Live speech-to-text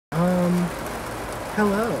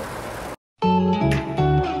Hello. I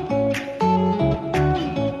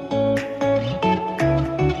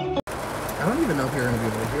don't even know if you're going to be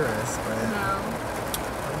able to hear us, but No.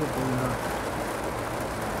 probably not.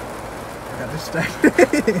 I got distracted.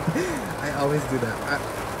 I always do that.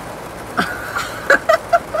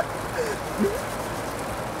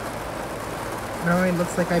 No, it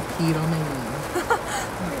looks like I peed on my knee.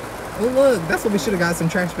 Oh look, that's what we should have got, some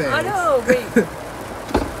trash bags. I know, wait.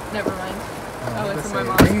 Never mind. Oh, it's in my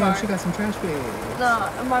mom's car. She got some trash bags. No,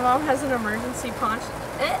 my mom has an emergency poncho.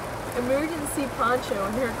 Emergency poncho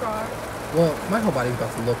in her car. Well, my whole body's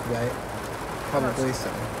about to look wet. Probably so.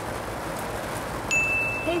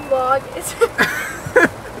 Hey vlog, it's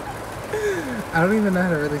I don't even know how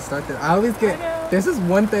to really start this. I always get, this is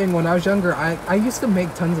one thing when I was younger, I used to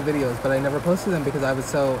make tons of videos, but I never posted them because I was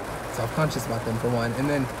so self-conscious about them, for one. And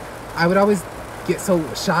then I would always get so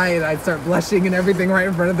shy and I'd start blushing and everything right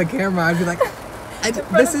in front of the camera. I'd be like,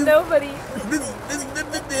 this is nobody.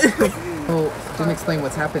 Oh, didn't explain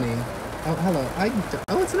what's happening. Oh, hello.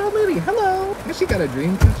 Oh, it's an old lady. Hello. She got a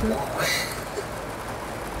dream catcher.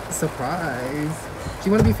 Surprise. Do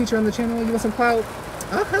you want to be featured on the channel? You want some clout?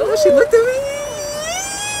 Oh, hello. She looked at me.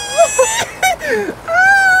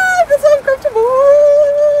 That's uncomfortable.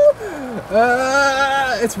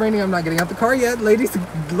 It's raining. I'm not getting out the car yet. Ladies,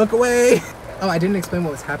 look away. Oh, I didn't explain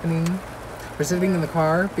what was happening. We're sitting in the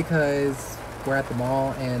car because we're at the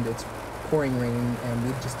mall and it's pouring rain and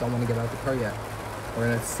we just don't want to get out of the car yet. We're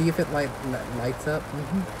gonna see if it lights up.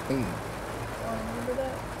 Hey. Remember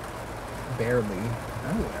that? Barely.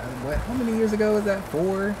 Oh, what? How many years ago was that?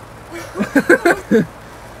 4?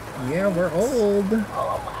 Yeah, we're old.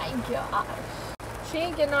 Oh my gosh. She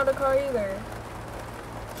ain't getting out of the car either.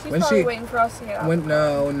 She's When probably waiting for us to get out.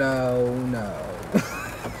 No.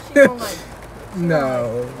 She gonna like.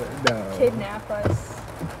 No. Kidnap us.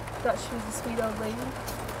 Thought she was a sweet old lady.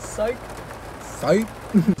 Psych. Psych.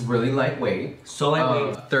 Really lightweight. So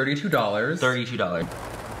lightweight. $32. $32.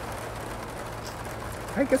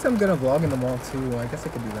 I guess I'm gonna vlog in the mall too. I guess I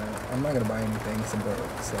could do that. I'm not gonna buy anything,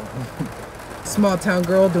 so. Small town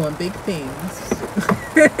girl doing big things.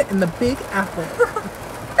 In the Big Apple.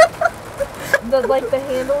 The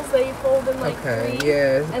handles they fold in like okay, 3.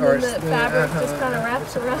 yeah. And then the fabric just kind of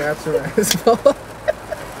wraps around. Wraps around. So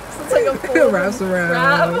it's like a fold. Wraps around.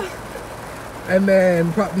 Wrap. And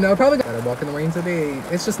then, probably gotta walk in the rain today.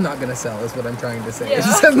 It's just not gonna sell, is what I'm trying to say. Yeah.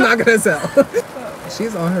 It's just not gonna sell.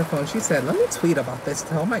 She's on her phone. She said, let me tweet about this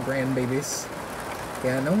to all my grandbabies.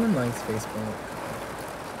 Yeah, no one likes Facebook.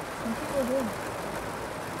 Some people do.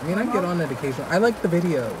 I mean, I get on it occasionally. I like the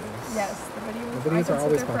videos. Yes, the videos. The videos are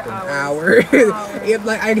always popping. Hours.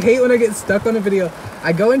 Like, I hate when I get stuck on a video.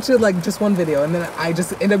 I go into like just one video and then I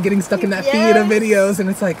just end up getting stuck in that feed of videos and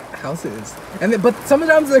it's like houses. And then, but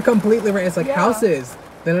sometimes they're completely right. It's like houses,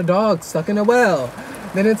 then a dog stuck in a well.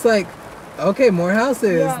 Then it's like, okay, more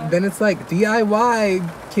houses. Yeah. Then it's like DIY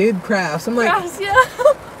kid crafts. I'm like, Crafts, yeah.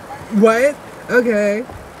 what? Okay.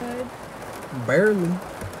 Good. Barely.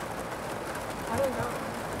 I don't know.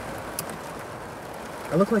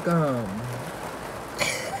 I look like Shall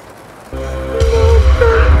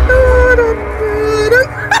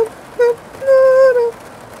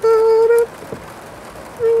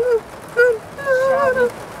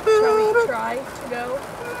we try to go?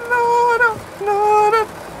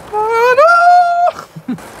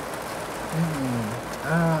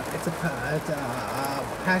 It's a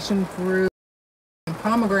passion fruit and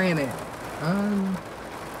pomegranate.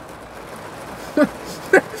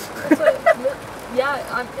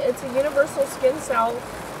 It's a universal skin salve.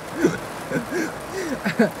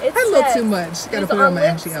 I look too much. Gotta put it on my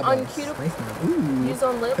ashy elbows. On cuticles. Use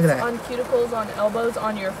on lips, on cuticles, on elbows,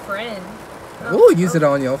 on your friend. Ooh, use it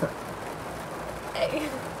on your friend. Hey.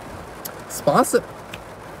 Sponsor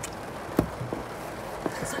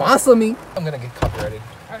me. I'm gonna get copyrighted.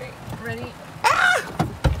 Alright, ready? Ah!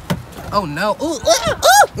 Oh no. Ooh,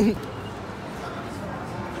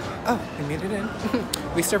 Oh, we made it in.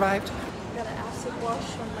 We survived. Got an acid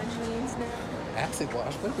wash on my jeans now. Acid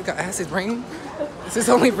wash? What? We got acid rain? This is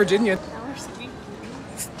only Virginia. Now we're sweet.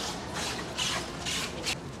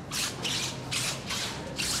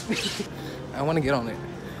 I want to get on it.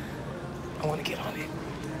 I want to get on it.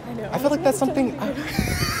 I know. I feel like that's something.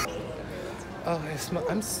 Oh,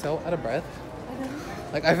 I'm so out of breath. I know.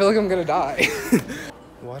 Like, I feel like I'm gonna die.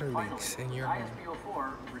 Water leaks in your home.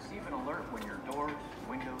 Receive an alert when your doors,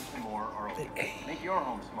 windows, and more are open. Make your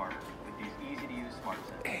home smarter with these easy-to-use smart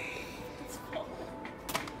sets.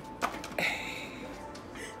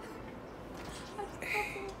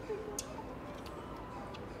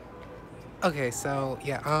 Okay, so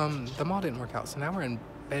yeah, the mall didn't work out, so now we're in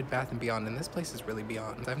Bed Bath & Beyond, and this place is really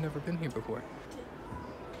beyond. I've never been here before.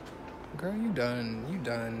 Girl, you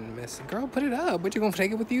done, miss. Girl, put it up. What, you gonna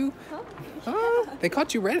take it with you? Huh? Huh? They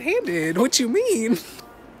caught you red-handed. What you mean?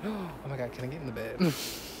 Oh my God, can I get in the bed?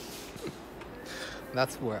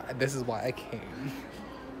 This is why I came.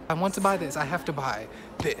 I want to buy this. I have to buy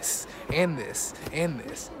this, and this, and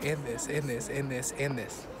this, and this, and this, and this, and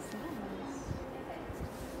this.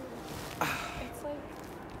 It's like,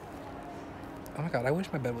 Oh my God, I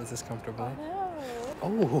wish my bed was this comfortable. no.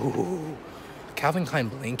 Oh, Calvin Klein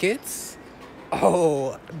blankets?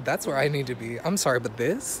 Oh, that's where I need to be. I'm sorry, but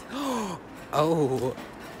this? Oh,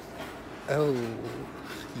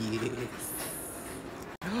 yes.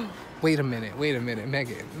 Wait a minute,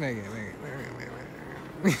 Megan.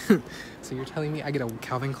 So you're telling me I get a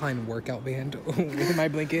Calvin Klein workout band with my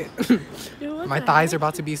blanket? My thighs are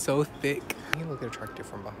about to be so thick. He looked attractive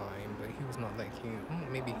from behind, but he was not that cute.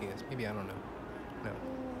 Maybe he is. Maybe I don't know. No.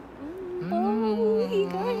 Oh, he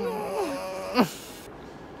got it.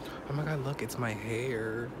 Oh my God, look, it's my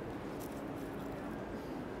hair.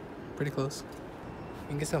 Pretty close. You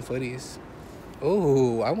can get some footies.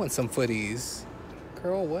 Oh, I want some footies.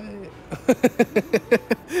 Girl, what?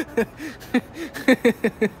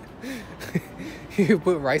 You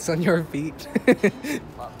put rice on your feet.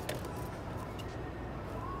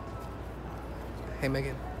 Hey,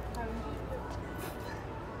 Megan.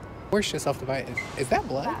 Force yourself to buy it. Is that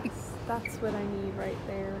blood? That's what I need right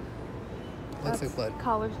there. Looks like blood.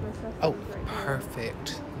 College necessities Oh, right there.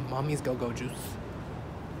 perfect. Mommy's go-go juice.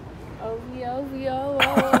 Oh,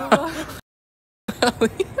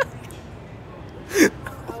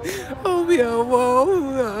 yeah,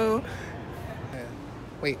 whoa.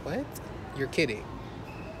 Wait, what? You're kidding.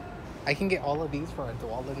 I can get all of these for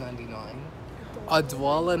 $1.99.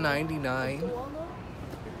 $1.99?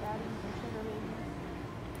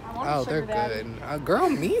 Oh, they're good. Girl,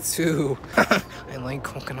 me too. I like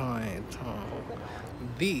coconut. Oh.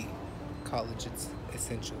 The college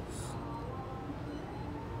essentials.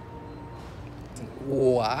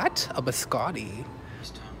 What? A biscotti?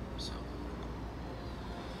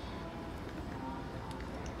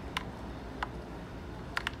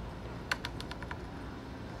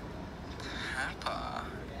 Papa,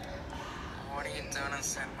 what are you doing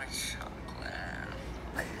inside my chocolate?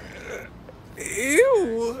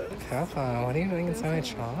 Ew. Papa, what are you doing inside my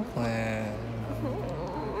chocolate?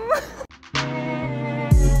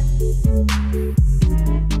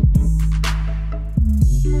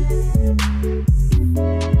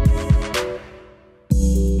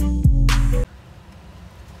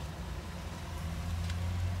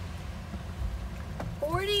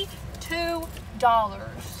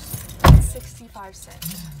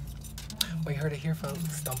 $42.65. We heard it here,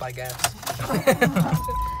 folks. Don't buy gas.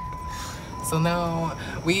 So now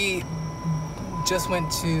we just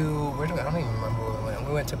went to, I don't even remember where we went.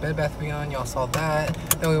 We went to Bed Bath & Beyond. Y'all saw that.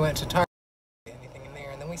 Then we went to Target. Anything in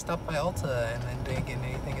there, and then we stopped by Ulta and then didn't get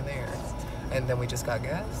anything in there. And then we just got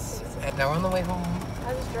gas. And now we're on the way home.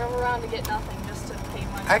 I just drove around to get nothing just to pay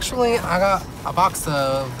money. Actually, I got a box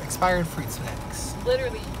of expired fruit snacks.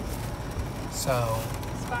 Literally So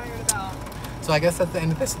expired about. I guess that's the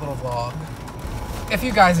end of this little vlog. If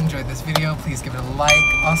you guys enjoyed this video, please give it a like.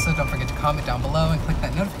 Also, don't forget to comment down below and click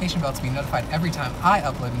that notification bell to be notified every time I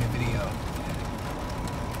upload a new video.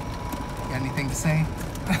 Got anything to say?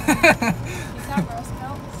 Peace out, Girl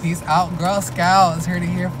Scouts. Peace out, Girl Scouts. Heard it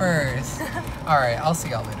here first. Alright, I'll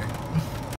see y'all later.